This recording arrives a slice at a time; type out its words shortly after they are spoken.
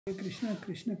कृष्ण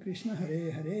कृष्ण कृष्ण हरे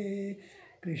हरे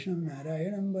कृष्णं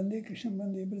नारायणं वन्दे कृष्णं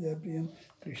वन्दे ब्रजप्रियं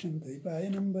कृष्णं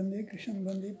द्वैपायनं वन्दे कृष्णं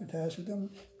वन्दे पितासुतं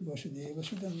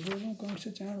वसुदेवसुतं देवं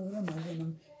कंसचाणूरमर्दनं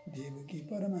देवकी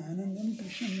परमानन्दं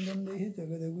कृष्णं वन्दे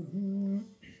जगद्गुरुम्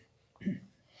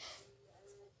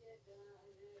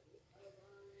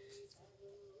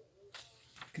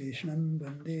कृष्णं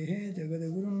वन्दे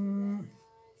जगद्गुरुम्।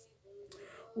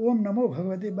 ओम नमो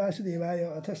भगवते वासुदेवाय।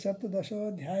 अथ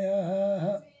सप्तदशोऽध्यायः।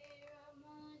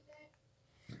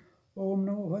 ओम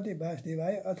नमो भगवते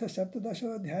वासुदेवाय। अथ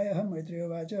सप्तदशोऽध्यायः।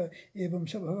 मैत्रेयोवाच एवं स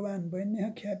भगवान् वैन्यः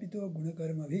ख्यापितो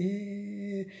गुणकर्मभिः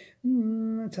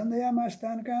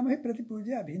छन्दयामास्तान् कामैः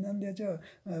प्रतिपूज्य अभिनन्द्य च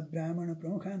ब्राह्मण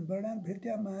प्रमुखान् वर्णान्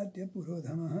भृत्यामात्य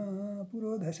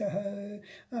पुरोधसः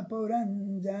पौरान्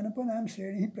जानपदां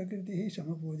श्रेणिः प्रकृतिः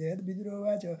समपूजयत्।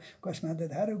 विदुरोवाच कस्मात्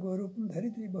दधार गोरूपं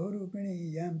धरित्री बहुरूपिणी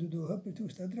यां दुदोह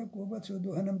पृथुस्तत्र को वत्सो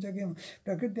दोहनं च किं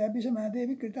प्रकृत्या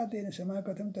विषमादेवी कृता तेन समा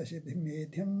कथं तस्य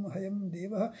मेध्यं हयं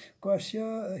देवः कस्य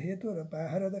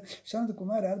हेतुरपाहरद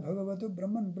सनत्कुमारात् भगवतो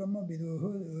ब्रह्मन् ब्रह्मविदुः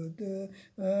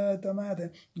तमात्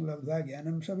लब्ध्वा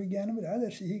ज्ञानं सविज्ञानं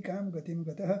राजर्षिः कां गतिं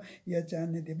गतः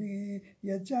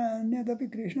यच्चान्यदपि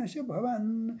कृष्णस्य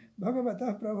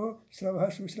भगवतः प्रभो श्रवः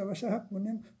शुश्रवसः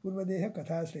पुण्यं पूर्वदेह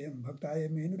कथाश्रयं भक्ताय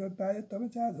मेनुरक्ताय तव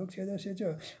चाधोक्षजस्य च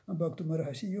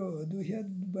वक्तुमर्हसि यो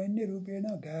दुह्यद्वैन्यरूपेण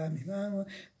गामिमां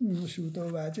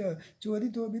श्रुतोवाच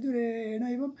चोदितो विदुरेण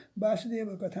एवं वासुदेव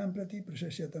कथां प्रति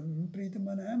प्रशस्यतं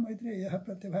प्रीतमना मैत्रेयः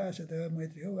प्रत्यभाषत।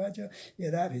 मैत्रेयोवाच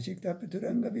यदाभिषिक्तः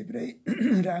पृथुरङ्गविप्रै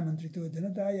रामन्त्रितो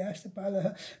जनतायास्तपालः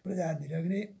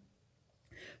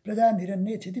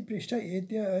प्रजानिरन्ये क्षितिपृष्ठ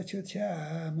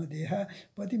एत्यच्युत्स्यामदेहा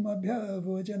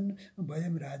पतिमभ्यवोचन्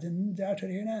वयं राजन्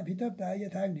जाठरेणाभितप्ता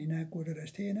यथाग्निना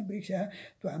कोटरस्थेन वृक्षः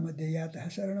त्वामध्ये यातः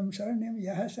शरणं शरण्यं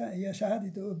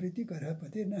यशादितो वृत्तिकरः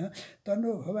पतिर्नः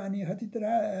तन्नो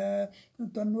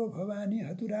भवानी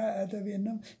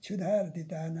हतुरातवेन्नं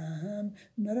क्षुधार्दितानां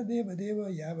नरदेवदेव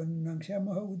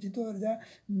यावन्नङ्क्ष्यामः उचितोर्जा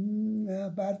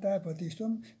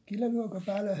वार्तापतिस्त्वं किल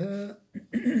लोकपालः।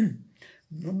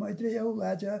 मैत्रेय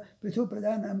उवाच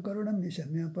पृथुप्रजानां करुणं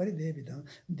निशम्य परिदेवितं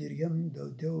दीर्घं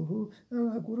दौत्यौः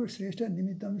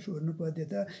कुरुश्रेष्ठनिमित्तं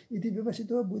शूर्णपद्यत इति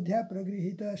विवसितो बुद्ध्या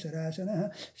प्रगृहीत शरासनः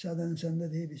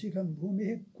सदंसन्दधे विशिखं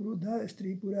भूमिः क्रुद्ध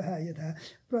स्त्रीपुरः यथा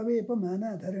प्रवेपमाना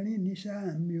धरणी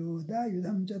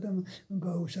निशाम्योदायुधं च तं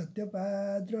गौ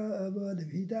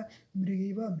सत्यपाद्रवद्भीता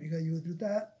मृगीव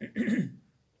मृगयोधृता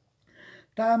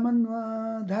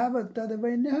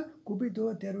तामन्वधावत्तद्वैन्यः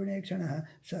कुपितोऽत्यरुणे क्षणः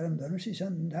शरं धनुषि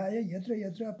सन्धाय यत्र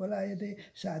यत्र पलायते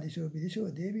सादिशो विदिशो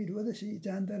देवी रोदसी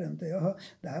चान्तरं तयोः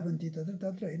धावन्ति तत्र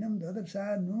तत्र इनं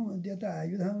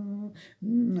ददर्शानुद्यतायुधं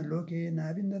लोके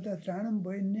नाविन्दत त्राणं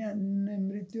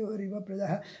वैन्यान्मृत्योरिव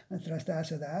प्रजाः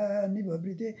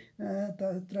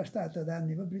त्रस्ता तदा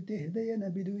निवृत्ते हृदयेन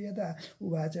विधूयता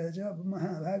उवाच च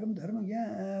महाभागं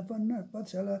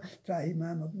धर्मज्ञापन्नपत्सल त्राहि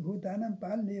मामपि भूतानां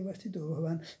पालनेवस्थितो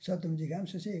भवान् सत्वं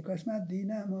जिघांससे कस्मात्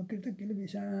दीनां कृत किल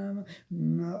विषाम्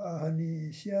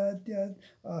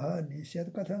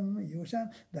अहनिष्यत् कथं योषां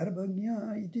धर्मज्ञ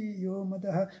इति यो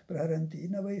मतः प्रहरन्ति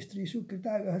न वै स्त्रीषु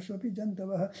कृतागः स्वपि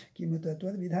जन्तवः किमु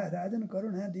तत्त्वद्विधा राजन्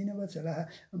करुणा दीनवत्सलः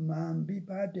मां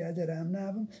विपाट्याजरां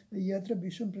नावं यत्र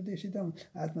विश्वं प्रतिष्ठितम्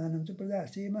आत्मानं च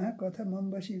प्रदास्येमः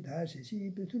कथमम्बसि धास्यसि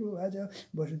पृथुरुवाच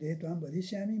वसुदेव त्वां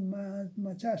वधिष्यामि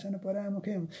मच्छासन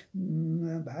परामुखें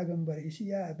भागं बर्हिषि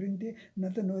या वृङ्क्ते न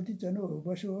तनोति च नो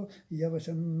वशो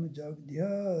यवसं जग्ध्य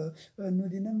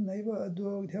नुदिनं नैव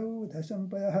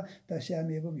दोग्ध्यौधसम्पयः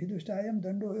तस्यामेवं हि दुष्टायं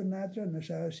दण्डो नात्र न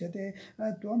शस्यते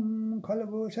त्वं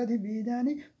खलवोषधि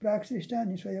बीजानि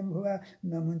प्राक्सृष्टानि स्वयंभुवा न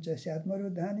मुञ्च स्यात्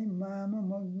मरुद्धानि माम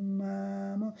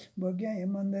भोग्याय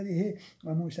मन्ददिः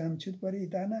अमुषां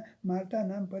च्युत्परीताना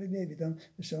मार्तानां परिदेवितं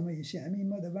समयिष्यामि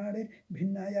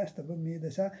मदबाणैर्भिन्नायास्तव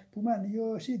मेधसा पुमान्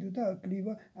योषि दुत क्लीव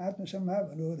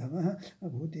आत्मसम्भावनोधमः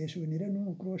भूतेषु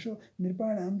निरनुक्रोशो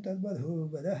नृपाणां तद्वधो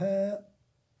वदः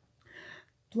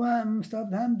त्वां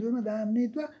स्तब्धां दुर्मदां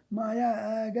नीत्वा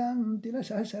मायागां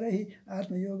तिलसहस्रैः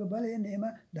आत्मयोगबलेनेम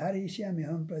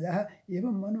धारयिष्याम्यहं प्रजाः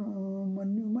एवं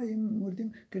मन्युमयीं मूर्तिं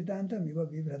कृतान्तमिव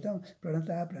बिभ्रतं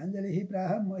प्रणता प्राञ्जलिः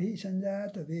प्राह मही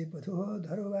सञ्जात वेपथुः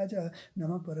धरोवाच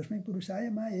नमः परस्मै पुरुषाय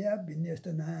मायया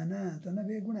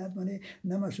विन्यस्तनानातनवे गुणात्मने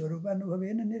नमः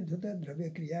स्वरूपानुभवेन निर्धुत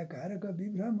द्रव्यक्रियाकारक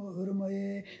विभ्रमोर्मये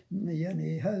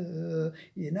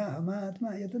येनाहमात्मा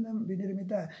यतनं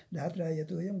विनिर्मिता धात्रा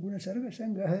यतोऽयं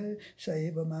गुणसर्गसङ्ग समग्रः स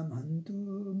एव मां हन्तु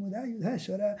मुदा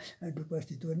युधाश्वर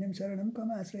डुपस्थितोर्निं शरणं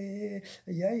कमाश्रये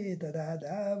य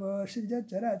एतदादाव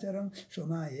सृजच्चराचरं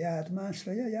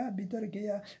सोमायात्माश्रयया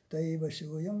वितर्कया तैव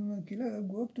सोऽयं किल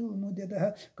गोप्तु मुद्यतः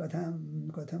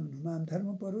कथं नु मां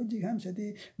धर्मपरो जिघांसति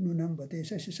नूनं बते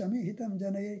शशि समीहितं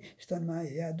जनये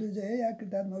स्तन्मायया दुर्जयया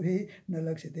कृतात्मभिः न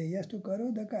लक्ष्यते यस्तु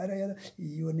करोदकारयत्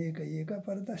योनेक एक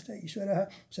परतश्च ईश्वरः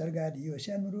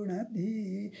सर्गादियोस्यानुरुणद्धि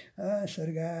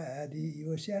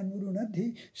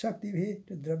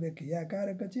शक्तिभिः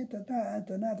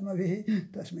द्रव्यक्रियाकारकचेतनात्मभिः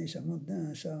तस्मै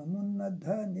समुन्नद्ध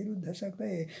निरुद्ध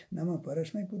शक्तये नमः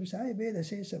परस्मै पुरुषाय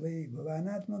वेदसे सवै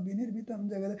भवानात्मविनिर्मितं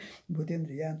जगत्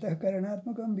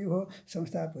भूतेन्द्रियान्तःकरणात्मकं विभो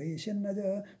संस्थापयिष्यन्नज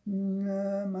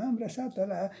मां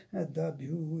रसातला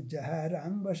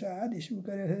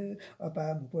दभ्युजहाराम्बसादिशुकरः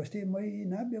अपामुपस्थे मयि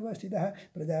नाव्यवस्थितः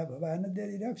प्रजा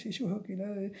भवानद्यरिरक्षिषुः किल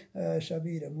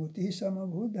शबीरमूर्तिः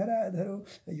समभूधराधरो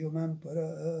यो मां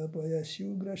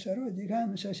परपयस्युग्रसरो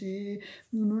जिघांससि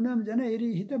नूनं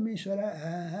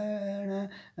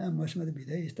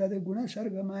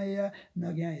जनैरिहितमीश्वराणामस्मद्विधैस्तद्गुणसर्गमायया न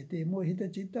ज्ञायते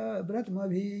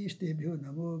मोहितचित्तव्रतमभीस्तेभ्यो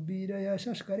नमो वीरय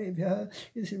संस्करेभ्यः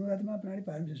इति श्रीमदात्मपुराणे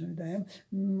पारमहंस संहितायां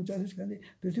चतुस्कन्धे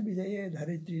पृथ्वीविजये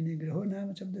धरित्रीनिग्रहो नाम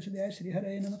शब्दशुद्ध्याय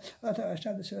श्रीहरये नमः अथ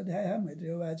अष्टादशोऽध्यायः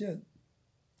मैत्रेय उवाच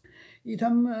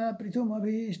इथं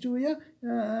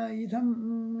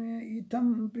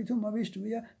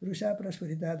पृथुमभिष्टूय रुषा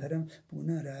प्रस्फुरिताधरं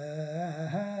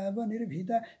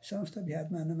पुनरावनिर्भीता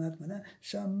संस्थभ्यात्मानमात्मना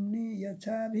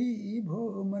संनियच्छाभिभो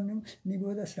मन्युं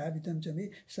निबोध श्रावितं च मे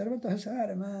सर्वतः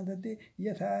सारमादते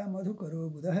यथा मधुकरो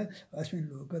बुधः अस्मिन्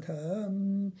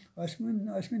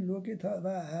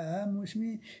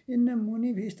लोकेऽथवामुष्मि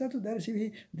मुनिभिस्तत्दर्शिभिः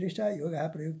दृष्टा योगाः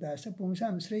प्रयुक्ताश्च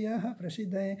पुंसां श्रेयः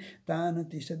प्रसिद्धये तान्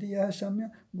तिष्ठति यः सम्य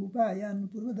गुपायान्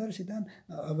पूर्वदर्शितान्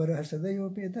अवरः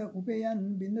सदयोपेत उपेयान्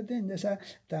बिन्दतेञ्जसा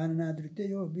तान् नादृत्य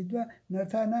यो विद्वा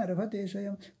नर्था नारभते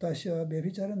स्वयं तस्य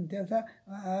व्यभिचरन्त्यर्था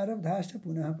आरब्धाश्च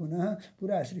पुनः पुनः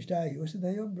पुरा सृष्टा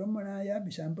योषधयो ब्रह्मणा या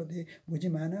विशाम्पते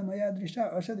भुजिमाना मया दृष्टा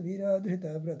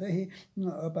असद्भिरधृतव्रतैः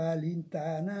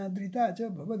अपालितानादृता च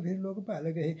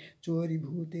भवद्भिर्लोकपालकैः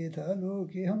चोरीभूतेऽथ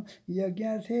लोकेऽहं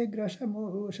यज्ञार्थे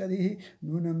ग्रसमोषधिः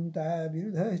नूनं ता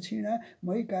विरुद्धः क्षीणा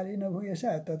मयि कालेन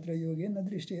भूयसा तत्र योगेन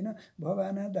दृष्टेन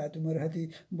भवाना दातुमर्हति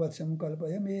वत्सं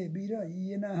कल्पय मे वीर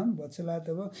येनाहं वत्सला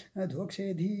तव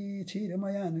धोक्षेधि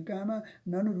क्षीरमयान् काम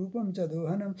ननुरूपं च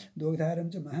दोहनं दोग्धारं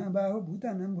च महाबाहो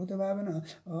भूतानां भूतभावन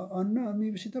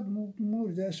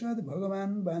अन्नमीप्सितमूर्जस्वद्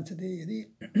भगवान् वाञ्छते यदि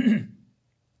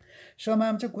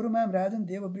स्वमां च कुरु मां राजन्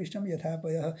देववृष्टं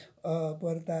यथापयः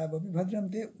अपर्तावपि भद्रं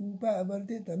ते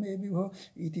उपावर्ते तमे विभो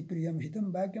इति प्रियं हितं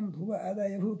वाक्यं भुव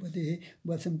आदाय भूपतेः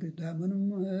वत्सं कृत्वा मनुं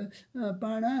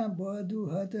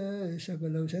पाणावदुहत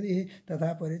सकलौषधिः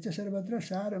तथा परे च सर्वत्र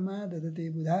सारमा ददते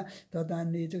बुधा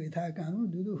ततान्ये च यथा कामं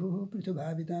दुदुः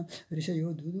पृथुभावितां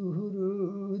ऋषयो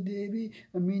दुदुहुर्देवी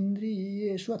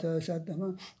मिन्द्रियेष्वथ सत्तम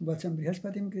वत्सं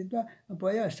बृहस्पतिं कृत्वा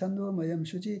पयश्छन्दोमयं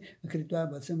शुचि कृत्वा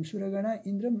वत्सं सुरगणा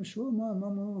इन्द्रं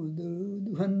ममो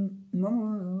दुहन्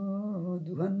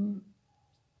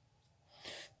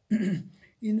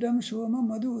इन्द्रं सोम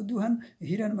मधुदुहन्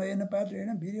हिरण्मयेन पात्रेण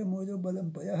वीर्यमोजो बलं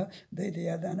पयः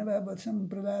दैत्या दानवा वत्सं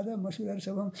प्रदाद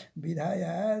मसुरर्षभं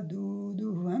विधाया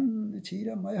दुदुहन्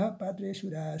क्षीरमयः पात्रे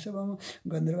सुराशवं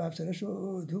गन्धर्वाप्सरसो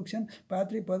धूक्षन्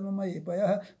पात्रे पद्ममये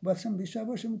पयः वत्सं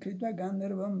विश्वावसुं कृत्वा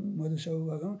गान्धर्वं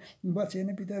मधुसौभगं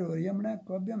वत्सेन पितरोर्यम्ना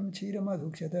कव्यं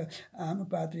क्षीरमधुक्षत आम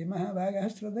पात्रे महाभागाः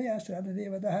श्रद्धया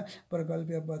श्राद्धदेवताः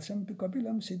प्रकल्प्य वत्सं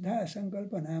कपिलं सिद्धा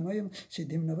सङ्कल्पनामयं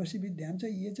सिद्धिं नवसि विद्यां च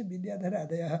ये च विद्याधरा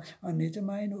अन्ये च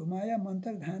माया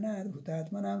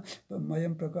मन्तर्धानाद्भूतात्मनां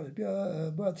मयं प्रकल्प्य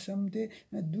वत्सं ते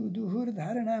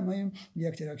दुदुहुर्धारणामयं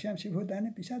यक्षरक्षांसि भूतानि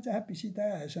पिशाचाः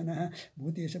पिशितासनाः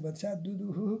भूतेश वत्सा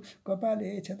दुदुहुः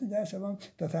कपाले क्षतजाशवं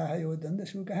तथा हयो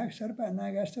दन्दशूकाः सर्पा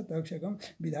नागाश्च तक्षकं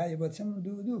विधाय वत्सं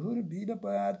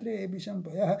दुदुहुर्बीलपात्रे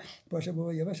विषम्पयः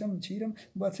पशवो यवसं क्षीरं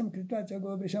वत्सं कृत्वा च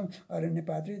गोवृषम्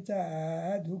अरण्यपात्रे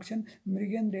चाधुक्षन्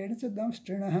मृगेन्द्रेण च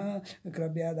दंष्ट्रिणः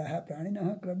क्रव्यादाः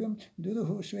प्राणिनः क्रव्यं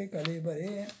दुदुः स्वे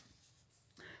कलेबरे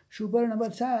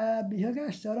सुवर्णवत्सा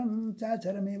बिहगाश्चरं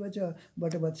चाचरमेव च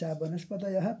बटवत्सा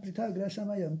वनस्पतयः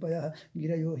पृथग्रसमयम्पयः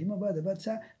गिरयो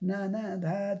हिमवद्वत्सा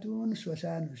नानाधातून्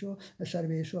श्वसानुषो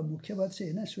सर्वे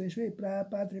स्वमुख्यवत्सेन स्वे स्वे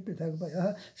पात्रे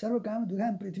पृथग्पयः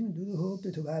सर्वकामदुघां पृथ्वीं दुदुः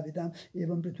पृथुभाविताम्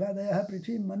एवं पृथ्वादयः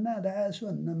पृथ्वीं मन्नादा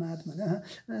स्वन्नमात्मनः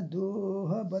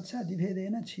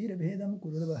दोहवत्सादिभेदेन क्षीरभेदं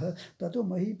कुरुवः ततो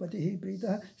महीपतिः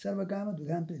प्रीतः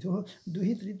सर्वकामदुघां पृथुः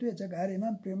दुहितृत्वे चकारे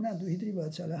मां प्रेम्णा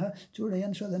दुहितृवत्सलः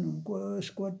चूडयन् स्वधन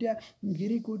तनुकोट्या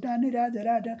गिरिकूटानि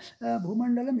राजराट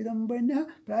भूमण्डलमिदं वैन्यः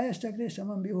प्रायश्चक्रे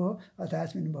समं विभोः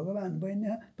अथास्मिन् भगवान्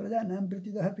वैन्यः प्रजानां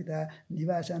वृत्तितः पिता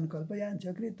निवासान् कल्पयान्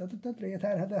चक्रे तत्र तत्र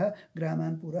यथार्हतः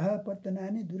ग्रामान् पुरः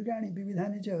पत्तनानि दुर्गाणि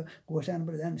विविधानि च कोशान्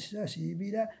प्रजान्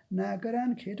शिबिरा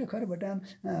नाकरान् खेटखर्बटान्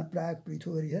प्राक्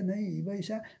पृथोरिह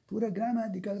नैवैषा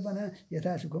पुरग्रामादिकल्पना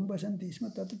यथा सुखं वसन्ति स्म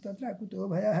तत्र तत्र कुतो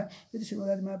भयः इति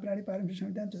श्रीमदादिमहापुराणे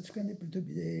पारमहंस्यां चतुस्कन्धे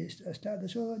पृथुविजये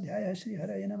अष्टादशोऽध्यायः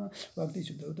श्रीहरये नमः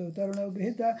भक्तिसुतौ तरुणौ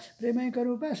गृहीत्वा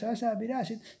प्रेमैकरूपा सहसा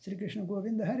विरासीत् श्रीकृष्ण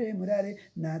गोविन्द हरे मुरारे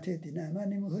नाथेति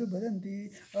नामानि मुहुर्वदन्ति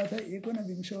अथ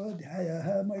एकोनविंशोऽध्यायः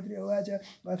मैत्रेय उवाच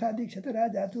अथादीक्षत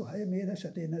राजा तु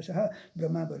हयमेधशतेन सह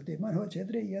ब्रह्मावर्ते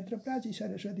मनोक्षेत्रे यत्र प्राची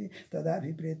सरस्वती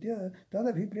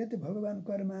तदभिप्रेत्य भगवान्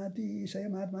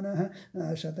कर्मातिशयमात्मनः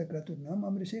शतक्रतुर्नम्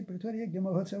अमृषे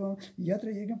पृथ्वीर्यज्ञमहोत्सवं यत्र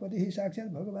यज्ञपतिः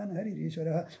साक्षात् भगवान्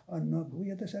हरिरीश्वरः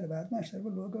अन्नभूयत सर्वात्मा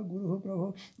सर्वलोकगुरुः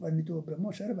प्रभो वर्णितो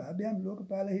ब्रह्मो सर्वाभ्यां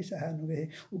लोकपालैः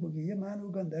सहानुगैः उपगीयमानो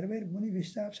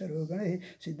गन्धर्वैर्मुनिभिश्चाप्सरो गणैः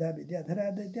सिद्धा विद्याधरा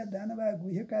दैत्या दानवा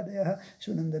गुह्यकादयः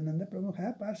सुनन्दनन्द प्रमुखः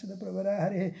पार्षदप्रवरा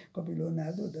हरेः कपिलो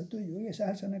नारदो दत्तो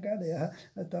योगेशः सनकादयः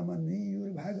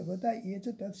तमन्वीयुर्भागवता ये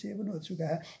च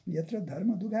तत्सेवनोत्सुकाः यत्र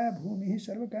धर्मदुघा भूमिः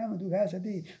सर्वकामदुघा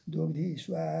सती दोग्धी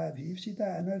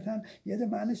स्वाभीप्सिता अनर्थान्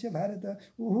यजमानस्य भारत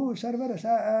उहुः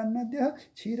सर्वरसान्नद्यः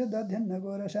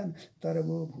क्षीरदध्यन्नगोरसान्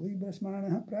तरवो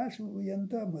भूयिभस्माणः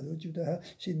प्रासूयन्त मधुच्युतः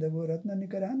सिन्धवो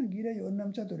रत्ननिकरान्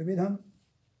गिरयोन्नं चतुर्विधम्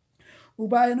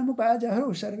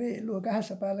उपायनमुपाजहरौ सर्वे लोकाः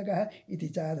सपालकाः इति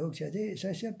चाधोक्षजे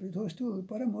शस्य पृथोस्तु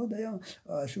परमोदयम्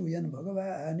असूयन्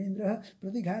भगवानिन्द्रः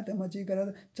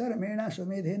प्रतिघातमचीकरत् चरमेणा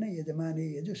स्वमेधेन यजमाने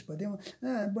यजुष्पतिं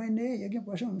वैन्ये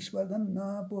यज्ञपशुं स्पर्धन् न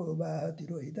पोबाह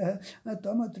तिरोहितः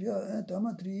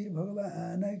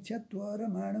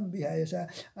तमत्रिर्भगवानैक्षत्वरमाणं विहाय सा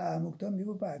आमुक्तं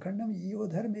विवपाखण्डं यो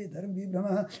धर्मे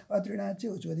धर्मविभ्रमः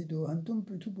अत्रिणाच्योच्वदितो हन्तुं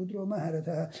पृथुपुत्रो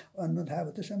महारथः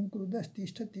अन्नधावत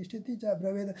संक्रुद्धस्तिष्ठति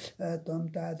चाब्रवेद त्वं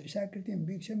तादृशाकृतिं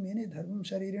वीक्ष्य मेने धर्मं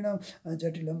शरीरिणं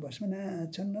जटिलं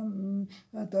भस्मनाच्छन्नं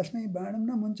तस्मै बाणं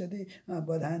न मुञ्चति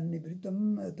बधान्निवृत्तं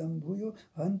तं भूयो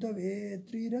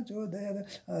हन्तवेत्रिरचोदयत्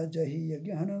जहि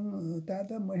यज्ञहनं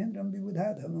तात महेन्द्रं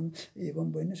विबुधाधमम्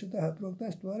एवं वैन्यसुतः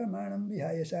प्रोक्तस्त्वरमाणं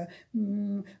विहाय सा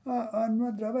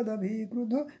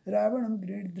अन्वद्रवदभिक्रुद्धो रावणं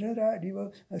गृध्रराडिव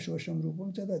शोषं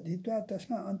रूपं च दधित्वा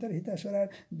तस्मा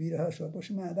अन्तर्हितस्वराट् वीरः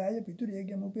स्वपशुमादाय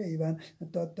पितुर्यज्ञमुपेयवान्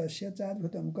तत्तस्य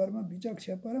चाद्भुतं कर्म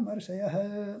विचक्ष्य परमर्षयः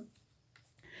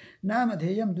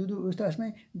नामधेयं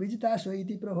दुदुस्तस्मै विजिताश्व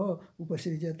इति प्रभो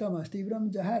उपसृज्य तमस्तीव्रं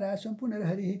जहाराश्वं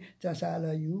पुनर्हरिः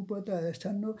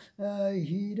चशालयूपतश्छन्नो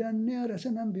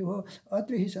हिरण्यरसनं विभो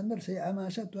अत्र हि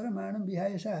सन्दर्शयामास त्वरमाणं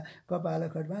विहाय सा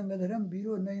कपालखड्वाङ्गधरं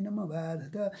वीरो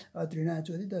नैनमबाधत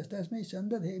अत्रिणाचोदितस्तस्मै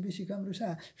सन्दधे विशिखं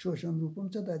रुषा शोषं रूपं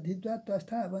च तद्धित्वा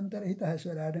तस्थावन्तरहितः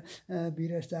स्वराट्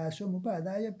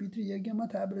वीरश्चाश्वमुपादाय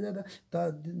पितृयज्ञमथाव्रजत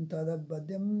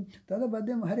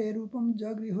तदबद्यं हरे रूपं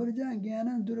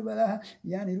जगृहुर्ज्ञानं दुर्बल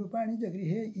यानि रूपाणि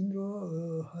जगृहे इन्द्रो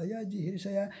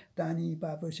हयजिहिर्षया तानि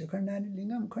पापस्य खण्डानि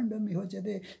लिङ्गं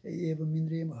खण्डमिहोच्यते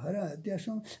एवमिन्द्रे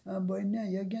हरत्यसं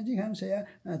वैन्ययज्ञजिघांसया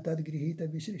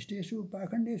तद्गृहीतविसृष्टेषु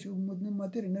पाखण्डेषु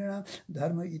मतिर्नृणां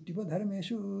धर्म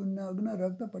इत्युपधर्मेषु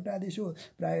नग्नरक्तपटादिषु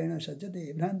प्रायेण सज्जते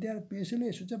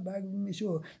भ्रान्त्यार्पेशलेषु च वाग्मिषु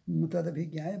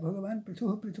तदभिज्ञाय भगवान्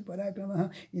पृथुपराक्रमः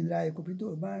इन्द्राय कुपितो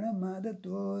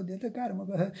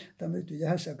बाणमादत्तोद्यतकार्मुकः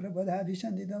तमृत्युजः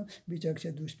शक्रवधाभिसन्धितं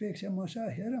विचक्ष्य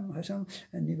दुष्प्रेक्ष्यमसह्यरं हसं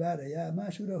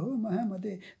निवारयामासुरहो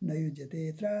महामते न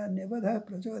युज्यते त्राण्यवधः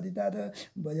प्रचोदितात्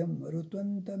वयं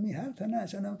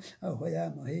मरुत्वन्तमिहार्थनाशनम्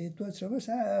आह्वयामहे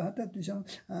त्वश्रवसा हतत्विषम्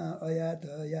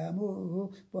अयातयामो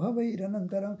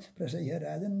पहवैरनन्तरं प्रसह्य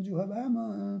राजन् जुहवाम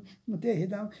ते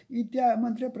हिताम्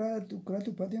इत्यामन्त्र्य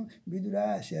क्रतुपतिं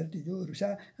विदुरास्यर्तिजोरुषा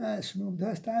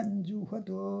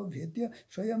स्नुग्धस्ताञ्जुहतो भेत्य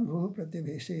स्वयंभूः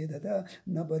प्रत्यभेषेधत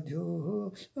न बध्यो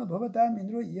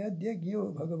भवतामिन्द्रो यद्यज्ञो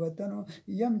भगवतनो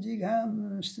यं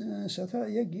जिघां सथ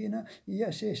यज्ञेन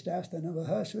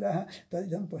यश्रेष्ठास्तनवः सुराः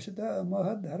तदिदं पश्यत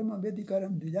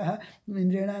महद्धर्मव्यतिकरं द्विजाः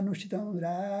इन्द्रेणानुष्ठितं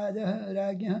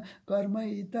राज्ञः कर्म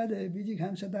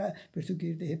तद्विजिघांसता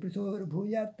पृथुकीर्तेः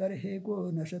पृथोर्भूयात्तर्हे को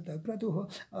न शतक्रतुः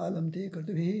अलं ते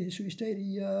क्रतुभिः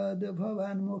सुष्टैर्यद्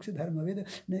भवान् मोक्षधर्मवेद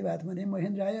नैवात्मने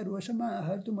महेन्द्राय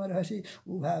रोषमाहर्तुमर्हसि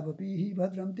उभावपि हि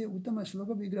भद्रं ते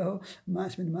उत्तमश्लोकविग्रहो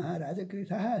मास्मिन्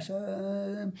महाराजकृतः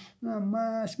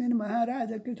अस्मिन्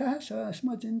महाराज कृतः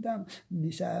स्म चिन्तां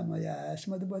निशामया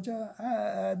स्मद्वच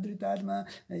आदृतात्मा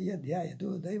यद्ध्यायतु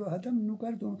दैवहतं नु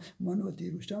कर्तुं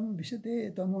मनोतिरुष्टं विशते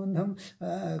तमोन्धं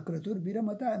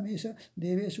क्रतुर्विरमतामेष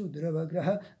देवेषु दुर्भग्रह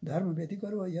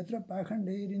धर्मव्यतिकरो यत्र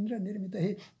पाखण्डैरिन्द्र निर्मितैः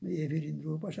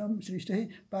एभिरिन्द्रोपशं सृष्टैः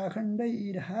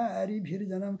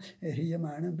पाखण्डैर्हारिभिर्जनं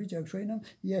ह्रियमाणं विचक्षुषैनं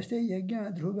यस्ते यज्ञ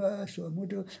ध्रुव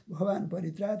स्वमुटु भवान्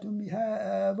परित्रातुं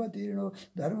इहावतीर्णो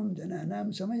धर्मं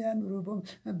जनानां समयानुरूपं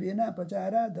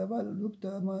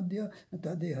वेनापचारादवलुप्तमद्य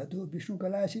तदेहतु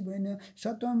विष्णुकलाशि वैन्य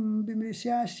सत्वं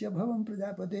विमृश्यास्य भवं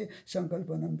प्रजापते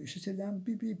सङ्कल्पनं विश्वसृजां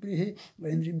पिपीप्रिः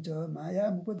ऐन्द्रीं च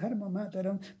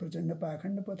मायामुपधर्ममातरं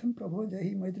प्रचण्डपाखण्डपथं प्रभो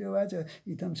जहि मैत्रेवाच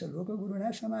इत्थं स लोकगुरुणा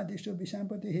समादिष्टो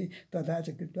विशाम्पतिः तथा च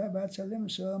कृत्वा वात्सल्यं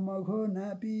समघो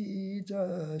नापि च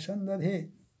सन्दधे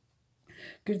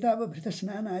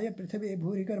कृतावभृतस्नानाय पृथ्वे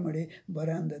भूरिकर्मणे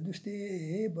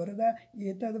वरान्ददुस्ते वरदा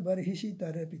एतद्बर्हिषि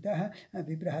तरपिताः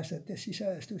विप्रः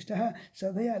सत्यशिषस्तुष्टः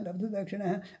सदया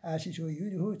लब्धदक्षिणः आशिषो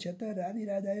युजुः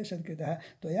क्षतरादिराजाय सत्कृतः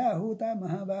त्वया हूता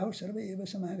महाबाहो सर्व एव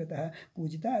समागतः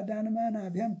पूजिता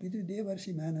दानमानाभ्यां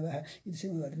पितृदेवर्षि मानवः इति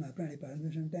श्रीमद्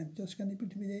महापुराणे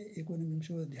पृथ्वीजे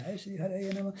 19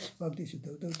 श्रीहरये नमः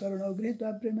भक्तिशुद्धौ तरुणौ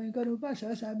गृहीत्वा प्रेमैकरूपा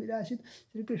सहसा विरासित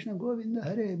श्रीकृष्ण गोविन्द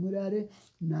हरे मुरारे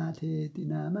नाथेति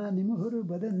नामानि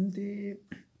मुहुर्वदन्ति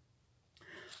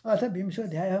अथ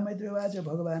विंशोऽध्यायः मैत्रेयवाच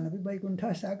भगवानपि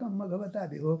वैकुण्ठः साकं मघवता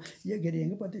विभो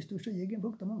यज्ञरेङ्गपतिस्तुष्ट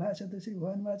यज्ञभुक्तमभाषत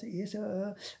श्रीभगवान्वाच एष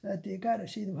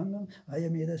तेकारशीर्भङ्गं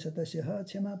हयमेधशतस्य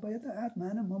क्षमापयत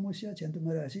आत्मानं ममुष्य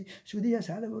क्षन्तुमर्हसि सुधिय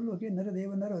साधवो लोके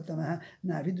नरदेव नरोत्तमः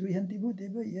नाभिद्रुह्यन्ति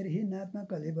भूतेभ्यो यर्हि नात्मा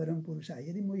कलेवरं पुरुषा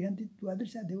यदि मुह्यन्ति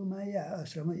त्वादृशा देवमाया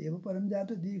आश्रम एव परं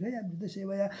जातो दीर्घया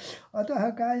वृद्धसेवया अतः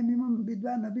कायमिमं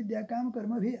विद्वान् न विद्या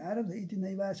कामकर्मभिः आरब्ध इति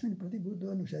नैवास्मिन्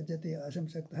प्रतिबुद्धोऽनुसज्जते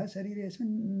असंशक्तः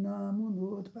शरीरेऽस्मिन्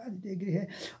नामुनोत्पादिते गृहे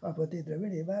अपते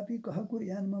द्रविणे वापि कः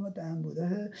कुर्यान् ममतां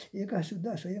बुधः एकः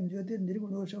शुद्धः स्वयं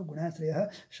ज्योतिर्निर्गुणोऽसौ गुणाश्रयः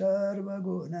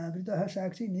सर्वगुणावृतः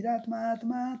साक्षी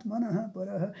निरात्मात्मात्मनः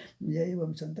परः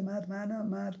यैवं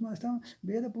सन्तमात्मानमात्मस्थं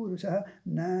वेदपुरुषः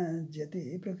नाज्यते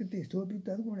प्रकृतिस्थोऽपि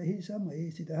तद्गुणैः स मयि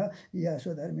स्थितः यः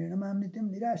स्वधर्मेण मां नित्यं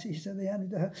निराशिः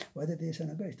सदयान्वितः वदते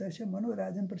शनकस्तस्य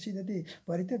मनोराजन् प्रसीदति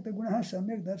परित्यक्तगुणः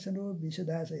सम्यक् दर्शनो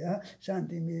विशदाशयः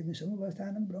शान्तिमेव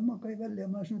समुपस्थानं ब्रह्म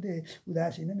कैवल्यमश्नुते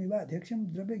उदासीनमिवाध्यक्षं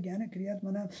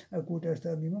द्रव्यज्ञानक्रियात्मना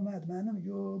कूटस्थमिममात्मानं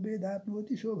यो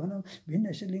वेदाप्नोति शोभनं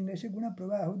भिन्नस्य लिङ्गस्य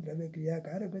गुणप्रवाहो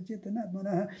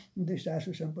द्रव्यक्रियाकारकचेतनात्मनः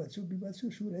दृष्टासु सम्पत्सु विपत्सु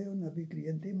सूरयो न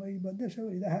विक्रियन्ते मयि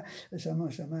बद्धसौहृदः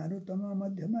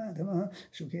समसमानुत्तममध्यमाधमः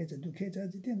सुखे च दुःखे च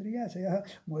जितेन्द्रियाशयः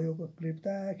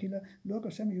मयोपक्लिप्ताखिल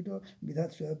लोकसंयुतो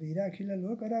विधत्स्व वीराखिल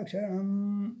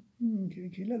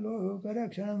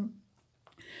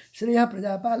श्रेयः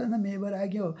प्रजापालनमेव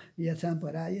राज्ञो यथां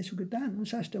पराये सुकृतान्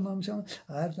षष्ठमंशं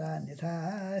हर्तान्यथा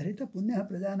हृतपुण्यः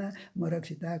प्रजाना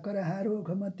मरक्षिता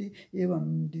करहारोघमति एवं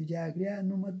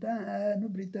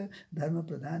द्विजाग्र्यानुमतानुवृत्त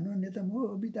धर्मप्रधानोन्यतमो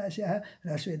वितास्याः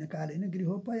ह्रस्वेन कालेन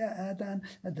गृहोपयातान्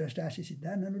द्रष्टासि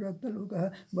सिद्धाननुरक्तलोकः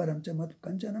वरं च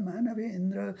मत्कञ्चन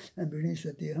मानवेन्द्र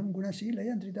वृणीष्वत्यहं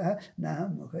गुणशीलयन्त्रितः नाहं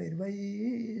मुखैर्वै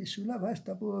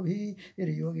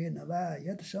सुलभस्तपोभिर्योगेन वा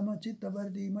यत्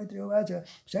समचित्तवर्ती मैत्रेयोवाच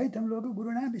सहितं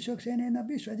लोकगुरुणा विश्वक्सेनेन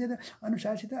विश्वजित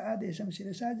अनुशासित आदेशं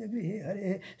शिरसा जगृहे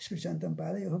हरेः स्पृशन्तं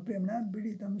पादयोः प्रेम्णा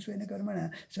पीडितं स्वेन कर्मणा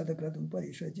शतक्रतुं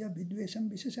परिष्वज्य विद्वेषं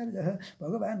विशसर्जः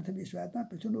भगवान् विश्वात्मा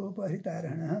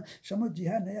पृथुलोपहृतारणः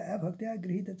समुज्जिहानया भक्त्या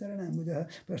गृहीतचरणाम्बुजः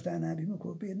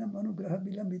प्रस्थानाभिमुखोपेन अनुग्रह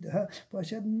विलम्बितः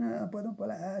पश्यन्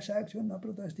पदपलाशाक्षो न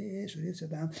प्रतस्ते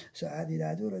सुरेशतां स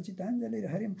आदिराजो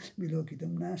रचिताञ्जलिर्हरिं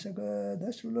विलोकितं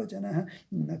नाशकदश्रुलोचनः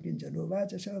न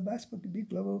किञ्चनोवाच स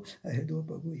बाष्पविप्लवो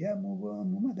हृदोपगुह्य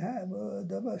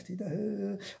मुमधावदवस्थितः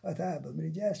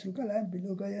अथापमृजा श्रुकलां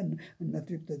विलोकयन् न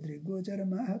तृप्तदृग्गोचर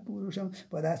महापुरुषं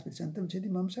पदास्पृशन्तं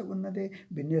क्षितिमंस उन्नते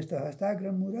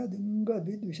विन्यस्तहस्ताग्रं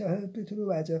मुरदुङ्गविद्विषः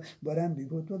पृथुरुवाच वरान्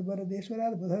विभो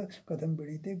त्वद्वरदेश्वराद्बुध कथं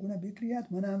वृणीते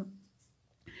गुणविक्रियात्मनाम्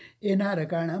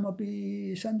एनारकाणामपि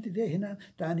सन्ति देहिनां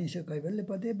तानि च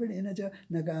कैवल्यपदे वृणेन च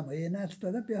न कामयेनाथ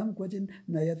तदप्यहं क्वचिन्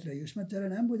न यत्र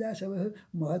युष्मच्चरणाम्बुजाशवः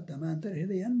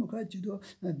महत्तमान्तर्हृदयन्मुखच्युतो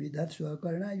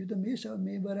विधत्स्वकर्णायुतमेष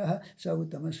मे वरः स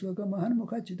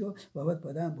उत्तमश्लोकमहन्मुखच्युतो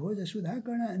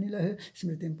भवत्पदाम्भोजसुधाकर्णानिलः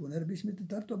स्मृतिं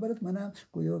पुनर्विस्मृततत्त्वभरत्मनां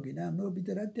कुयोगिनां नो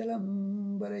वितरत्यलं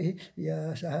वरैः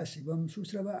यशः शिवं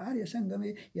शुश्रव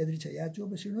आर्यसङ्गमे यदृच्छया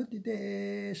चोपशृणोति ते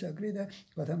सकृत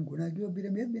कथं गुणज्ञो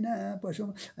विरमेद् विना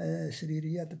पशुं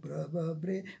श्रीर्यत्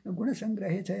प्रबभ्रे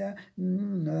गुणसङ्ग्रहे छया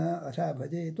अथा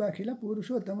भजे त्वाखिल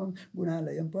पुरुषोत्तमं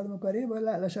गुणालयं पद्मकरे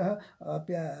बलालसः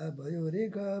अप्याभयो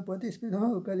रेखपतिस्पृधो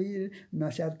कलिर्न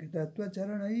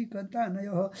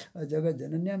स्यात्कृतत्वचरणैकतानयोः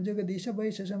जगज्जनन्यां जगदीश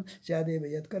वैशसं स्यादेव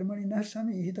यत्कर्मणि न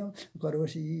समीहितं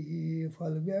करोषि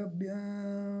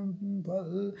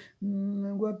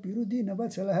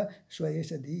फलव्यपिरुदिनवत्सलः स्वयेष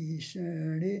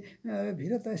धीषणे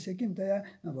भिरतस्य किं तया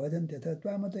भजन्त्यथ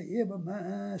त्वामत एव मा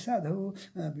साधौ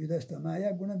विदस्तमाया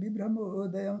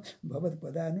गुणविभ्रमोदयं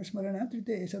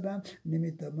भवत्पदानुस्मरणात्रिते सदां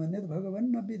निमित्तमन्यद्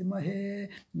भगवन्न विद्महे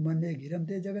मन्ये गिरं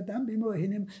ते जगतां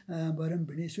विमोहिनीं वरं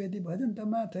प्रणीष्वेति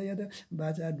भजन्तमाथ यद्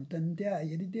वाचा नूतन्त्या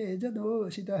यदि ते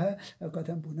जदोषितः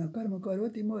कथं पुनः कर्म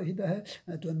करोति मोहितः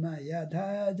त्वन्मायाधा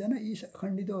जन ईश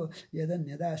खण्डितो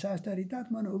यदन्यदा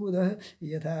शास्त्ररितात्मनो बुधः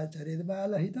यथा चरेद्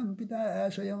बालहितं पिता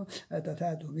स्वयं तथा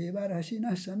त्वमेवार्हसि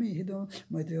नः समीहितो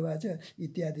मैत्रेयवाच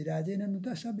इत्यादि राजेन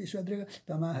नुतः स विश्वदृक्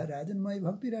तमाह राजन्मयि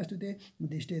भक्तिरस्तु ते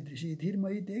दिष्टे दृशि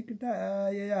धीर्मयि ते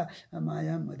कृतायया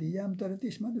मायां मदीयां तरति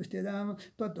स्म दुस्त्यजां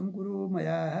तत्त्वं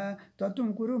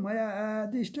कुरु मया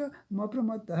आदिष्ट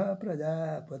मप्रमत्तः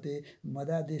प्रजापते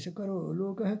मदादेशकरो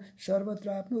लोकः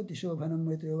सर्वत्राप्नोति शोभनं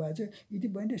मैत्रेयवाच इति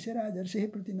वैण्यस्यराजर्षेः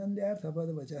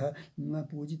प्रतिनन्द्यार्थपदवचः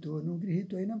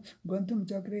पूजितोऽनुगृहीत्वैनं गन्तुं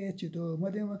चक्रेच्युतो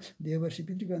मध्यम देवर्षि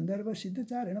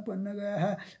पितृगन्धर्वसिद्धचारेण पन्नगाः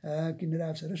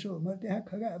किन्नराप्सरसो मर्त्याः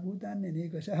खगा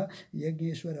भूतान्यनेकशः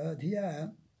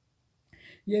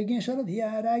यज्ञेश्वर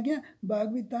धिया राज्ञा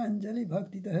वाग्विताञ्जलि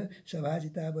भक्तितः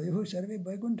सभाजिता वयुः सर्वे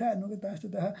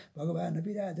वैकुण्ठानुगतास्ततः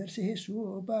भगवानपि राजर्षिः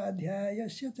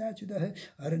स्वोपाध्यायस्य चाच्युतः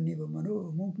अरण्यव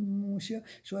मनोमुष्य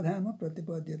स्वधाम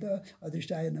प्रतिपद्यत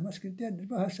अदृष्टाय नमस्कृत्य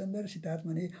नृपः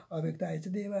सन्दर्शितात्मने अव्यक्ताय च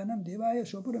देवानां देवाय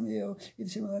स्वपुरमेव इति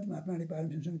श्रीमद्महापुराणे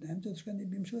पारमहंस्यां चतुष्कन्धे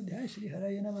विंशोऽध्याय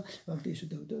श्रीहरये नमः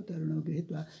भक्तिसुतौ तरुणो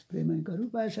गृहीत्वा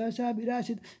प्रेमैकरूपा सहसा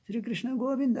विरासित श्रीकृष्ण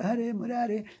गोविन्द हरे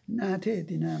मुरारे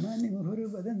नाथेति नामानि मुहुर्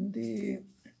वदन्ति।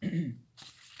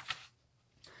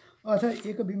 अथ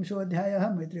एकविंशोऽध्यायः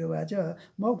मैत्रेयवाच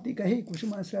मौक्तिकैः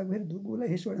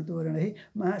कुसुमस्रग्भिर्दुकूलैः स्वर्णतोरणैः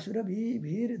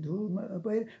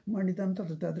महासुरभिर्धूमपैर्मण्डितं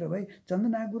तत्र तत्र वै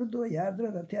चन्दनागुरुतो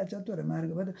यार्द्ररथ्या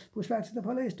चत्वरमार्गवत्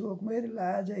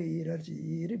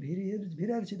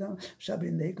पुष्पाक्षतफलैस्तोक्मैर्लाजैरर्चिभिरर्चितं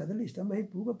सबृन्दैः कदलीस्तम्भैः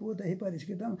पूगपूतैः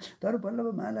परिष्कृतं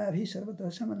तरुपल्लवमालाभिः सर्वतः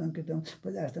समलङ्कृतं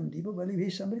प्रजास्तं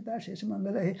दीपबलिभिः समृता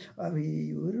शेषमङ्गलैः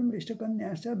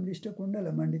अभियुर्मृष्टकन्याश्च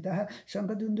मृष्टकुण्डलमण्डिताः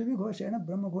शङ्खदुन्दुभिघोषेण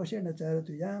ब्रह्मघोषेण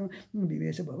चरतुजाम्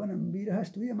विवेश भवनं वीरः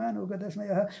स्तूयमानो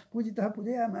गतस्मयः पूजितः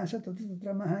पूजयामास तत्र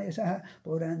तत्र महायशः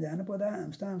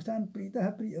पौराणजानपदांस्तां प्रीतः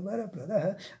प्रियवरप्रदः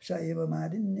स एव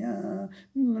मादिन्य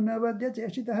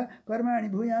नवद्यचेष्टितः कर्माणि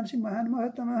भूयांसि महान्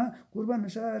महत्तमः कुर्वन्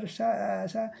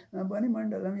सा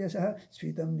वनिमण्डलं यशः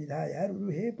स्फीतं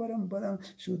निधायारुहे परं पदं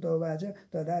श्रुतोवाच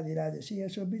तदादिराजसि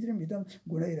यशो विजृम्भितं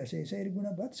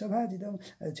गुणैरशेषैर्गुणवत्सभाजितं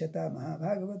क्षता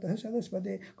महाभागवतः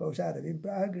सदस्पते कौशारविं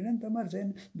प्राह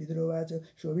गृह्णन्तमर्चयन् विद्रोवाच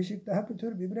शोभिषिक्तः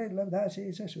पृथुर्विभ्रैर्लब्धा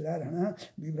शेषसुरार्हणः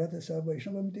बिभ्रत स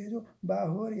वैष्णवं तेजो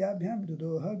बाहोर्याभ्यां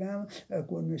दुदोहगां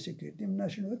कोन्वस्य कीर्तिं न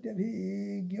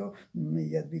शृणोत्यभिज्ञो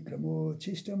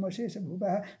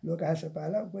यद्विक्रमोच्छिष्टमशेषभुवः लोकाः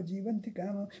सपाला उपजीवन्ति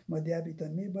काम मद्यापि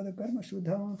तन्मे वदकर्म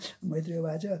शुद्धं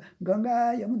मैत्रेयवाच गङ्गा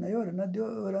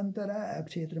यमुनयोर्नद्योरन्तरा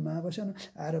क्षेत्रमावसन्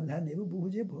आरब्धा नैव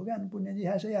बुभुजे भोगान्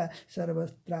पुण्यजिहासया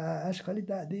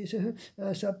सर्वत्रास्खलिता देशः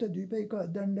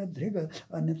सप्तद्वीपैकदण्डधृग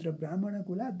अन्यत्र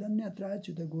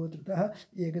ब्राह्मणकुलादन्यत्राच्युत गोत्रतः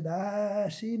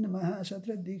एकदासीन्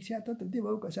महासत्र दीक्षा तत्र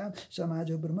दिवौकसां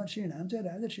समाजो ब्रह्मर्षीणां च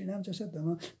राजर्षीणां च सतम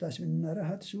तस्मिन्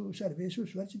नरहत्सु सर्वेषु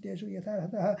स्वर्चितेषु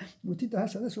यथार्थः उत्थितः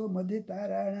सदसो मध्ये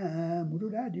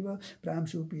ताराणामुरुराडिव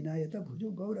प्रांशु पीनायत भुजो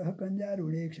गौरः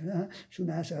कञ्जारुणे क्षणः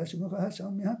सुनासः सुमुखः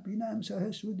सौम्यः पीनां सह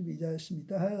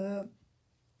सुद्विजस्मितः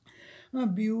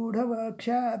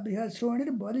व्यूढवक्षा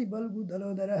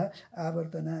बृहश्रोणिर्बलिबल्गुदलोदरः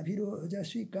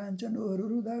आवर्तनाभिरोजस्वी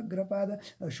काञ्चनोरुरुदग्रपाद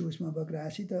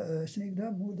सूक्ष्मवक्रासित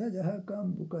स्निग्धमूर्धजः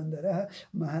कम्बुकन्दरः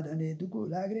महाधने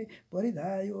दुकुलाग्रे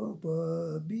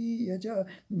परिधायोपबीयच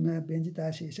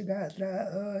व्यञ्जिताशेषगात्रा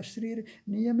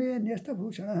श्रीर्नियमे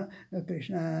न्यस्तभूषणः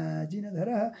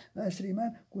कृष्णाजिनधरः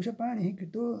श्रीमान् कुशपाणिः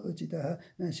कृतोचितः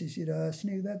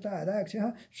शिशिरस्निग्धताराक्षः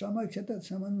समक्षत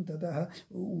समन्ततः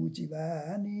ऊचिबा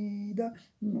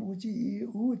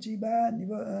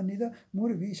निद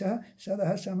मुर्विषः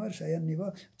सदः समर्शयन्निव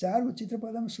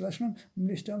चारुचित्रपदं श्लष्णं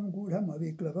मृष्टं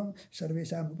गूढमविक्लवं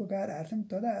सर्वेषामुपकारार्थं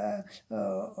तदा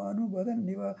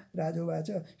अनुवदन्निव राजोवाच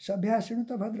सभ्या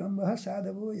शृणुत भद्रं बहवः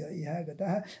साधवो इहा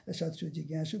गताः सत्सु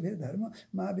जिज्ञासुभिर्धर्म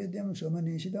मावेद्यं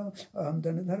सोमनिषितम् अहं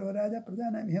दण्डधर्वराजा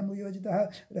प्रजानामिह योजितः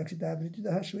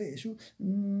रक्षितावृत्तितः स्वेषु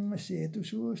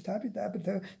सेतुषु स्थापिता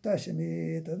पृथक् तस्य मे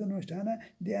तदनुष्ठान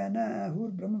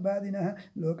ध्यानाहुर्ब्रह्मवादिनः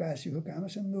लोकाः स्युः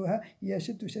कामसन्दोहः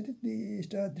यस्य तुष्यति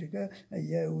तिष्ठदृक्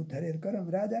य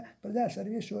उद्धरेत्करं राजा प्रजा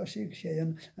सर्वे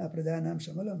स्वशिक्षयन् प्रजानां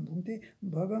समलं भुङ्क्ते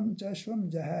भगं च स्वं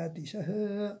जहाति सः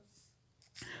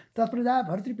तत्प्रजा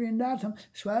भर्तृपिण्डार्थं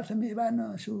स्वार्थमेवान्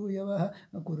सूयवः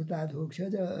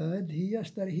कुरुताधोक्षज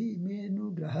धियस्तर्हि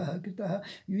मेनुग्रहः कृतः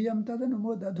यूयं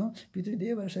तदनुमोदधुं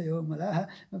पितृदेवर्षयो मलाः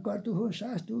कर्तुः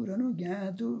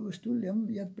शास्तुरनुज्ञातुस्तुल्यं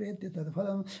यत्प्रेत्य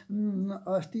तत्फलम्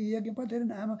अस्ति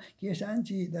यज्ञपतिर्नाम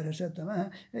केशाञ्चिदर्शतमः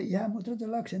यः मुत्र च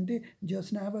लक्ष्यन्ते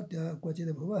ज्योत्स्नावत्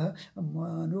क्वचिद् भुवः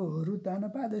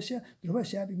मनोरुतानपादस्य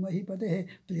ध्रुवस्यापि महीपतेः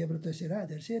प्रियव्रतस्य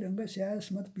राजर्षे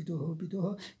रङ्गस्यास्मत्पितुः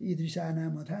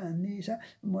ईदृशानामथा निशा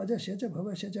मजस्य च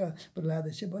भवस्य च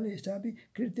प्रह्लादस्य बलेश्चापि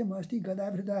कृत्यमस्ति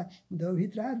गदाभृता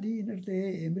दौहित्रादिनृते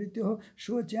मृत्योः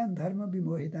शोच्यान्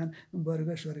धर्मविमोहितान्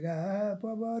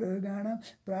वर्गस्वर्गापवर्गाणां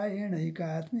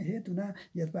प्रायेणैकात्महेतुना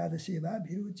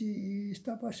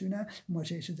यत्पादसेवाभिरुचिस्तपस्विना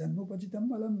मशेषजन्मोपचितं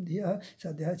बलं धियः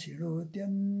सद्यः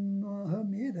क्षीणोत्यन्नोह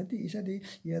मेधति सति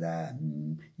यदा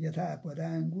यथा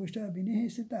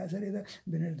पदाङ्गुष्ठविनिःसिता सरेद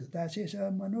विनिर्धुताशेष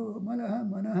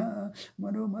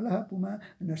मनोमलः पुमा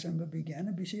न संगविज्ञान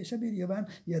विशेष वीर्यवान्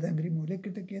यदङ्घ्रिमूले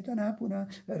कृतकेतनः पुनः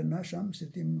न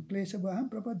संस्कृतिं क्लेशवाहं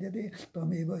प्रपद्यते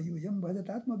त्वमेव यूयं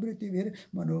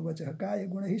भजतात्मवृत्तिभिर्मनोवचः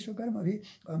कायगुणैः स्वकर्मभिः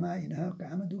अमायिनः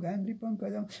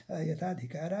कामदुगाङ्घ्रिपङ्कजं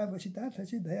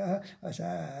यथाधिकारावशितार्थसिद्धयः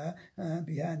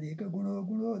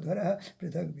असाभिहानेकगुणोधरः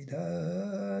पृथग्विध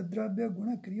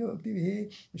द्रव्यगुणक्रियोक्तिभिः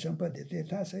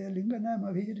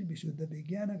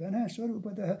सम्पद्यतेऽर्थाशयलिङ्गनामभिर्विशुद्धविज्ञानघनः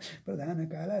स्वरूपतः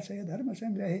प्रधानकालाशय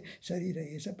धर्मसङ्ग्रहे शरीर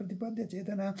एष प्रतिपद्य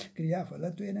चेतना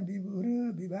क्रियाफलत्वेन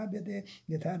विभाव्यते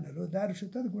यथा नरो दारुषु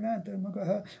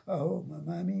तद्गुणान्तर्मुखः अहो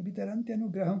ममामि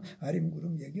वितरन्त्यनुग्रहं हरिं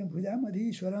गुरुं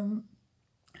यज्ञभुजामधीश्वरम्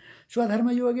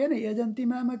स्वधर्मयोगेन यजन्ति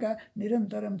मामका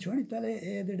निरन्तरं क्षोणितले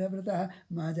दृढव्रताः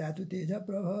मा जातु तेज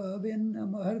प्रभवेन्न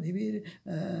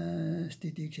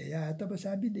महर्धिभिर्स्थितिक्षया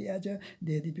तपसा विद्या च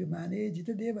देदीप्यमाने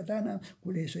जितदेवतानां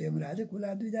कुले स्वयं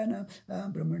राजकुलाद्विजानां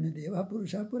ब्रह्मण्यदेवः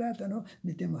पुरुषः पुरातनो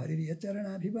नित्यं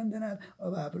हरिर्यच्चरणाभिवन्दनात्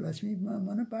अवापलक्ष्मी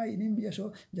मनपायिनीं यशो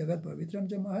जगत्पवित्रं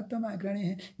च महत्तमाग्रणेः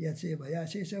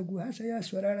यत्सेवयाशेष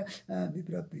गुहाशयस्वराण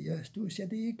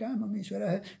विप्रप्रियस्तुष्यति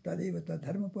काममीश्वरः तदेव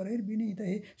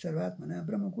तद्धर्मपरैर्विनीतैः सर्वात्मना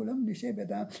ब्रह्मकुलं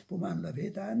निषेव्यतां पुमान्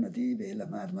लभेतान्नति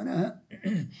वेलमात्मनः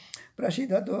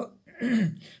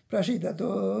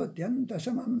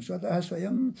प्रसीदतोऽत्यन्तसमं स्वतः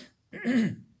स्वयं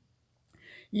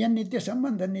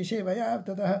यन्नित्यसम्बन्धनिषेवया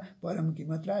ततः परं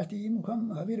किमत्रास्ति मुखं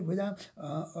हविर्भुजाम्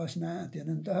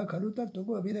अस्नात्यनन्तः खलु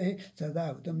तत्त्वकोऽभिधेः सदा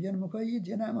हुतं यन्मुख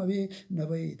युज्यनामभि न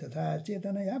वै तथा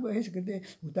चेतनया बहिष्कृते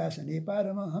हुतासने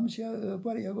पारमहंस्य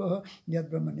पर्यगोः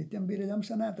यद्ब्रह्म नित्यं विरजं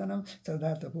सनातनं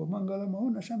सदा तपो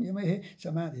मङ्गलमौन संयमैः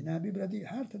समाधिना बिभ्रति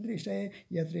हार्थदृष्टये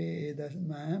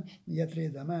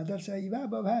यत्रेदमादर्श इवा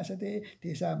बभासते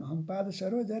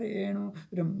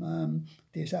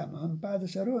तेषामहं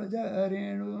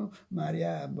पादसरोजरेणु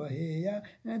मार्या बहेया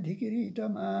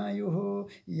धिकिरीटमायुः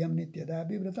इयं नित्यदा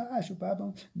बिव्रता आशु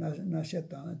पापं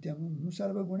नश्यत्यं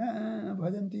सर्वगुणा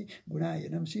भजन्ति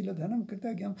गुणायनं शीलधनं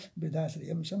कृतज्ञं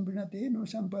वृद्धाश्रयं संवृणते नु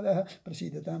सम्पदः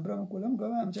प्रसीदतां ब्रह्मकुलं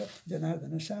गवां च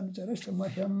जनार्दनशानुचरश्च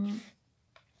मह्यं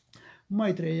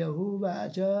मैत्रेय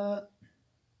उवाच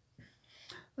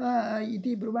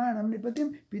इति ब्रुवाणं नृपतिं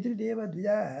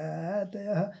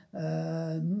पितृदेवद्विजातयः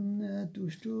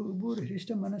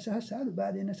तुष्टुबुर्हृष्टमनसः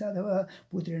साधुवादेन साधवः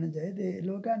पुत्रेण जयते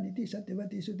लोकानिति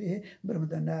सत्यवती सुतिः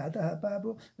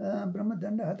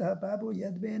ब्रह्मदण्डहतः पापो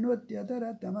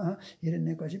यद्वेनोत्यतरतमः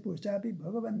हिरण्यकशिपुश्चापि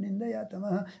भगवन्निन्दया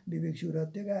तमः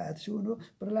विभिक्षुरत्यगात् शूनो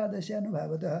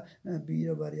प्रह्लादस्यानुभावतः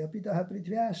वीरवर्यपितः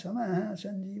पृथ्व्याः समाः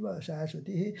सञ्जीव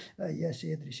शाश्वतिः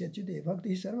यस्य दृश्यच्युते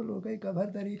भक्तिः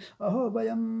सर्वलोकैकभर्तरि अहो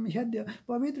वयं ह्यद्य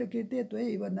पवित्रकीर्ते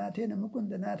त्वयैव नाथेन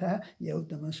मुकुन्दनाथः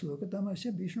यौतमश्लोकतमस्य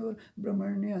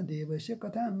विष्णुर्ब्रह्मण्यदेवस्य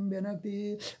कथां व्यनक्ति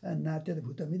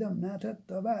नात्यद्भुतमिदं नाथ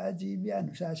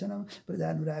तवाजीव्यानुशासनं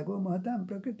प्रजानुरागो महतां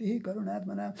प्रकृतिः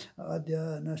करुणात्मना अद्य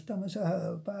नष्टमसः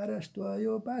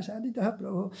पारस्त्वयोपासादितः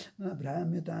प्रभो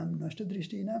भ्राम्यतां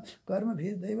नष्टदृष्टीनां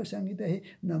कर्मभिर्दैवसंहितैः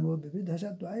नमो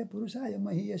विविधसत्त्वाय पुरुषाय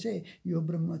महीयसे यो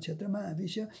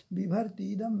ब्रह्मक्षेत्रमाविश्य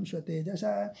बिभर्तीदं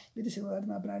स्वतेजसा इति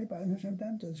श्रीमद्महापुराणे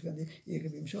चतुस्कन्धे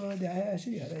एकविंशोऽध्यायः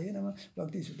श्रीहरये नमः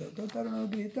भक्तिसुतो तरुणो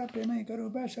गृहीत्वा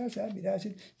प्रेमैकरूपा सहसा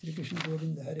विरासीत् श्रीकृष्ण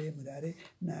गोविन्द हरे मुरारे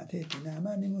नाथेति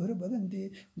नामानि मुहुर्वदन्ति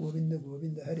गोविन्द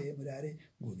गोविन्द हरे मुरारे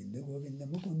गोविन्द गोविन्द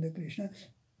मुकुन्द कृष्ण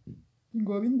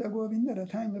गोविन्द गोविन्द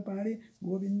रथाङ्गपाणे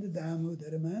गोविन्द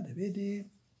दामोदर माधवेति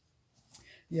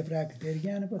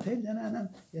यप्राकृतिर्ज्ञानपथैर्जनानां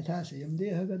यथा स्वयं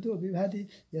देहगतो विभाति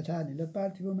यथा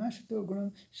नीलपार्थिवमाश्रितो गुणं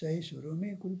सहीश्वरो मे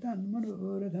कुरुतान्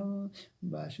मनोरथं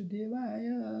वासुदेवाय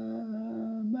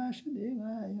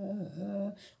वासुदेवाय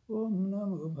ओम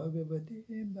नमो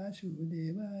भगवते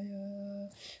वासुदेवाय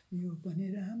यो पनि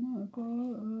रामको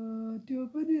त्यो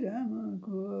पनि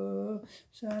रामको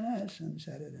सारा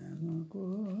संसार रामको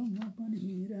म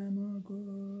पनि रामको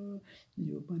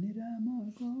यो पनि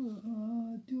रामको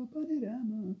त्यो पनि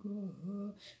रामको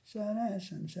सारा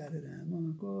संसार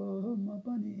रामको म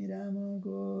पनि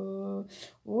रामको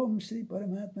ओम श्री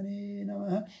परमात्मने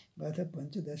नमः अथ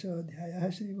पंचदश अध्यायः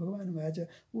श्री भगवान् उवाच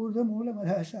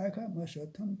ऊर्ध्वमूलमधः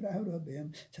शाखामश्वत्थं प्राहुरव्ययं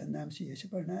छन्दांसि यस्य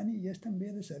पर्णानि यस्तं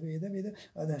वेद स वेदविद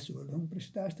अधस्सूर्ध्वं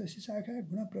पृष्ठास्तस्य शाखा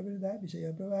गुणप्रवृद्धा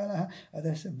विषयप्रवालाः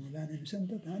अधस्य मूलानि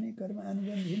सन्ततानि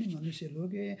कर्मानुबन्धीनि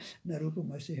मनुष्यलोके न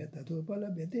रूपमस्य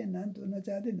तथोपलभ्यते नान्तो न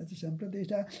चादि न च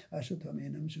सम्प्रतिष्ठा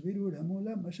अश्वत्थमेनं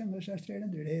सुविरूढमूलम् असङ्गशस्त्रेण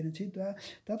दृढेन छित्त्वा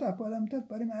ततः पदं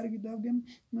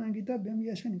तत्परिमार्गितव्यं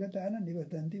यस्मिन् गता न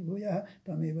निवर्तन्ति भूयः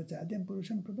तमेव चाद्यं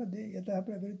पुरुषं प्रपद्ये यतः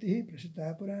प्रवृत्तिः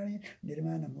प्रसिद्धा पुराणी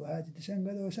निर्माणं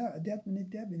वाजितसङ्गदोषा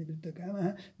अध्यात्मनित्या विनिवृत्तकामः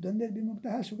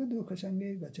द्वन्द्वैर्विमुक्तः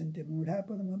सुखदुःखसङ्गे गच्छन्ति मूढा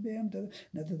पदमव्ययं तद्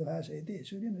न तद्भासयति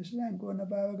सूर्यनशशाङ्को न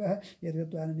पावकः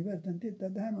यद्गत्वा न निवर्तन्ते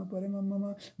तद्धाम परमं मम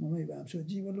ममैवांशो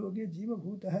जीवलोके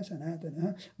जीवभूतः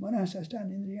सनातनः मनः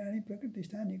षष्ठानीन्द्रियाणि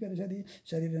प्रकृतिस्थानि कर्षति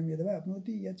शरीरं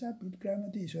यद्वाप्नोति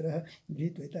यच्चाप्युत्क्रामति ईश्वरः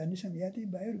गृहीत्वैतानिशं याति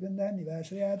वायुर्गन्धान्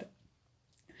निवासयात्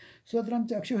श्रोत्रं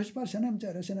चक्षुस्पर्शनं च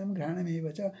रसनं घ्राणमेव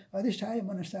च अधिष्ठाय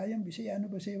मनस्सायं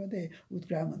विषयानुपसेवते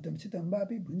उत्क्रामन्तं स्थितं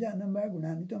वापि भुञ्जानं वा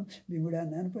गुणान्वितं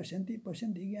विगुणान्नान् पश्यन्ति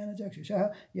ज्ञानचक्षुषः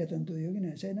यतन्तो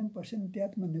योगिनः शयनं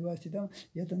पश्यन्त्यात्मन्यवस्थितं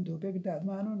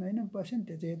यतन्तोपेक्षितात्मानो नैनं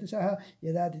पश्यन्त्यचेतसः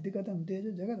यदादितिगतं तेज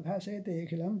जगद्भासयते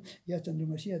अखिलं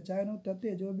यश्चन्द्रमसि यच्चाग्नौ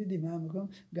तत्तेजो विधिमामुखं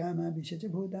गामाविश्य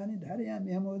च भूतानि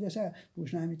धारयाम्यहमोजसा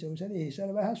पुष्णामि चौषधेः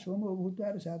सर्वाः सोमो भूत्वा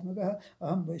रसात्मकः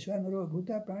अहं वैश्वानरो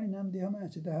भूत्वा प्राणिनां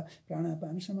देहमाश्रितः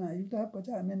प्राणापान समायुक्तः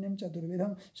पचाम्यन्नं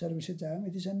चतुर्विधं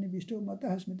सर्वशिचामिति सन्निविष्टो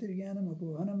मतः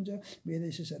स्मृतिर्ज्ञानमपोहनं च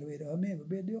वेदैश्च सर्वैरहमेव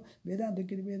वेद्यो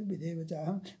वेदान्तकिर्वेदविदेव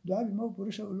चाहं द्वाविमौ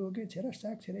पुरुषौ लोके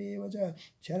क्षरश्चाक्षर एव च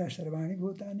क्षरः सर्वाणि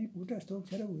भूतानि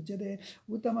कूटस्थोऽक्षर उच्यते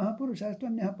उत्तमः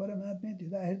पुरुषस्त्वन्यः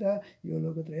परमात्मेत्युदाहृतः यो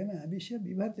लोकत्रयमाविश्य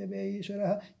बिभर्त्यव्य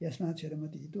ईश्वरः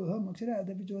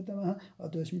यस्माक्षरमतीतोऽहमक्षरादपि चोत्तमः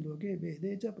अतोऽस्मि लोके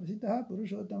वेदे च प्रसिद्धः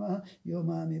पुरुषोत्तमः यो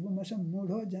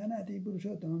मामेवमसम्मूढो जानाति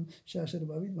पुरुषोत्तमं स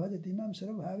सर्वविद् भजति मां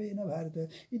सर्वभावेन भारत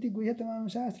इति गुह्यतमं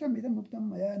शास्त्रमिदम् उक्तं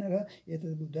मया नघ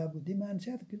एतद् बुद्धा बुद्धिमान्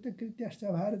स्यात् कृतकृत्यश्च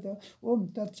भारत ओम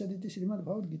तत्सदिति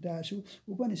श्रीमद्भगवद्गीतासु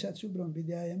उपनिषत्सु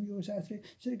ब्रह्मविद्यायां योगशास्त्रे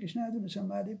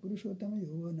श्रीकृष्णार्जुनसंवादे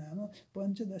पुरुषोत्तमयोगो नाम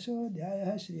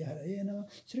पञ्चदशोऽध्यायः श्रीहरये नमः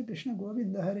श्रीकृष्ण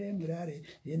गोविन्द हरे मुरारे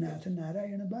हे नाथ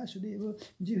नारायण वासुदेव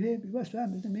जिह्वे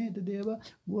पिबस्वामृतमेतदेव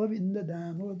गोविन्द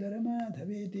दामोदर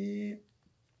माधवेति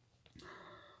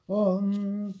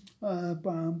ओम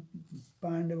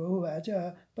पाण्डवोवाच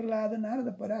प्रह्लाद नारद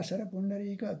पराशर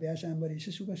पुण्डरीक व्यासाम्बरीश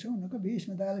शुकशौनक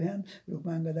भीष्मदालभ्यान्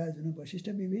रूपाङ्गदार्जुन वसिष्ठ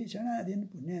विभीषणादीन्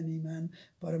पुण्यानीमान्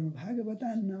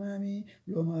परमभागवतान् नमामि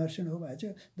लोमहर्षणोवाच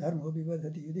धर्मो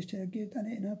विवर्धति युधिष्ठिर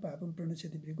कीर्तनेन पापं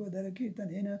प्रणश्यति वृकोदर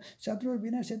कीर्तनेन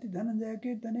शत्रुर्विनश्यति धनञ्जय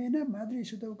कीर्तनेन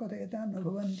माद्रीसुतौ कथयतां न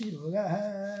भवन्ति रोगाः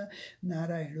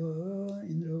नारायणो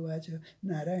इन्द्रोवाच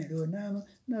नारायणो नाम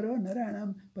नरो नराणां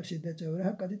प्रसिद्धचौरः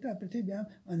कथिता पृथिव्याम्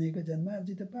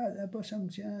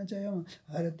अनेकजन्मार्जितपापसंशयं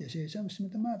हरत्यशेषं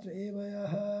स्मृतमात्र एव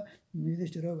यः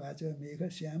युधिष्ठिरोवाच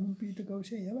मेघश्यामं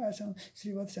पीतकौशेयवासं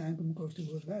श्रीवत्साङ्गं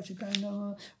कौस्तुभोद्भासिताङ्गं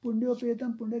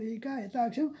पुण्योपेतं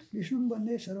पुण्डरीकायताक्षं विष्णुं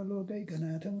वन्दे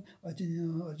सर्वलोकैकनाथम्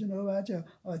अर्जुनोवाच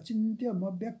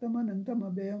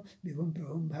अचिन्त्यमव्यक्तमनन्तमव्ययं विभुं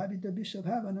प्रभुं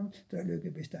भावितविश्वभावनं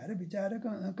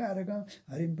त्रैलोक्यविस्तारविचारकारकं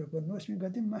हरिं प्रपन्नोऽस्मि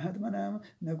गतिं महात्मनां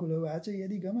नकुलोवाच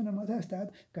यदि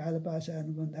गमनमधस्तात्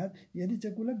कालपाशानुबन्धात् यदि च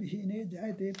कुलविहीने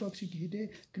जायते पक्षिकीटे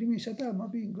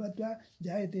कृमिशतमपि गत्वा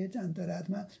जायते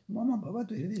चान्तरात्मा मम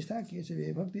भवतु हृदिस्था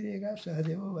केशवे भक्तिरेका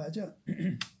सहदेवोवाच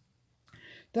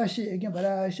तस्य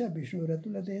यज्ञपरायस्य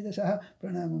विष्णुरतुलतेजसः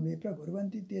प्रणामो मे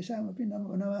प्रकुर्वन्ति तेषामपि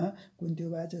नमो नमः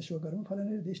कुन्त्योवाच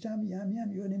स्वकर्मफलनिर्दिष्टां यां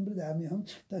योनिं वृदाम्यहं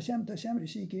तस्यां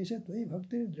ऋषिकेश त्वयि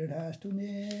भक्तिर्दृढास्तु मे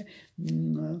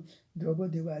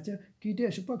द्रौपदीवाच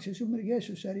कीटेषु पक्षिषु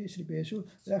मृगेषु सरीसृपेषु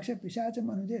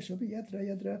रक्षपिशाचमनुजेष्वपि यत्र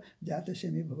यत्र जातस्य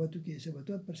मे भवतु केशव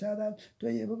त्वत्प्रसादात्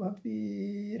त्वयैव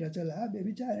भक्तिरचला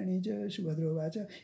व्यभिचारिणी च सुभद्रोवाच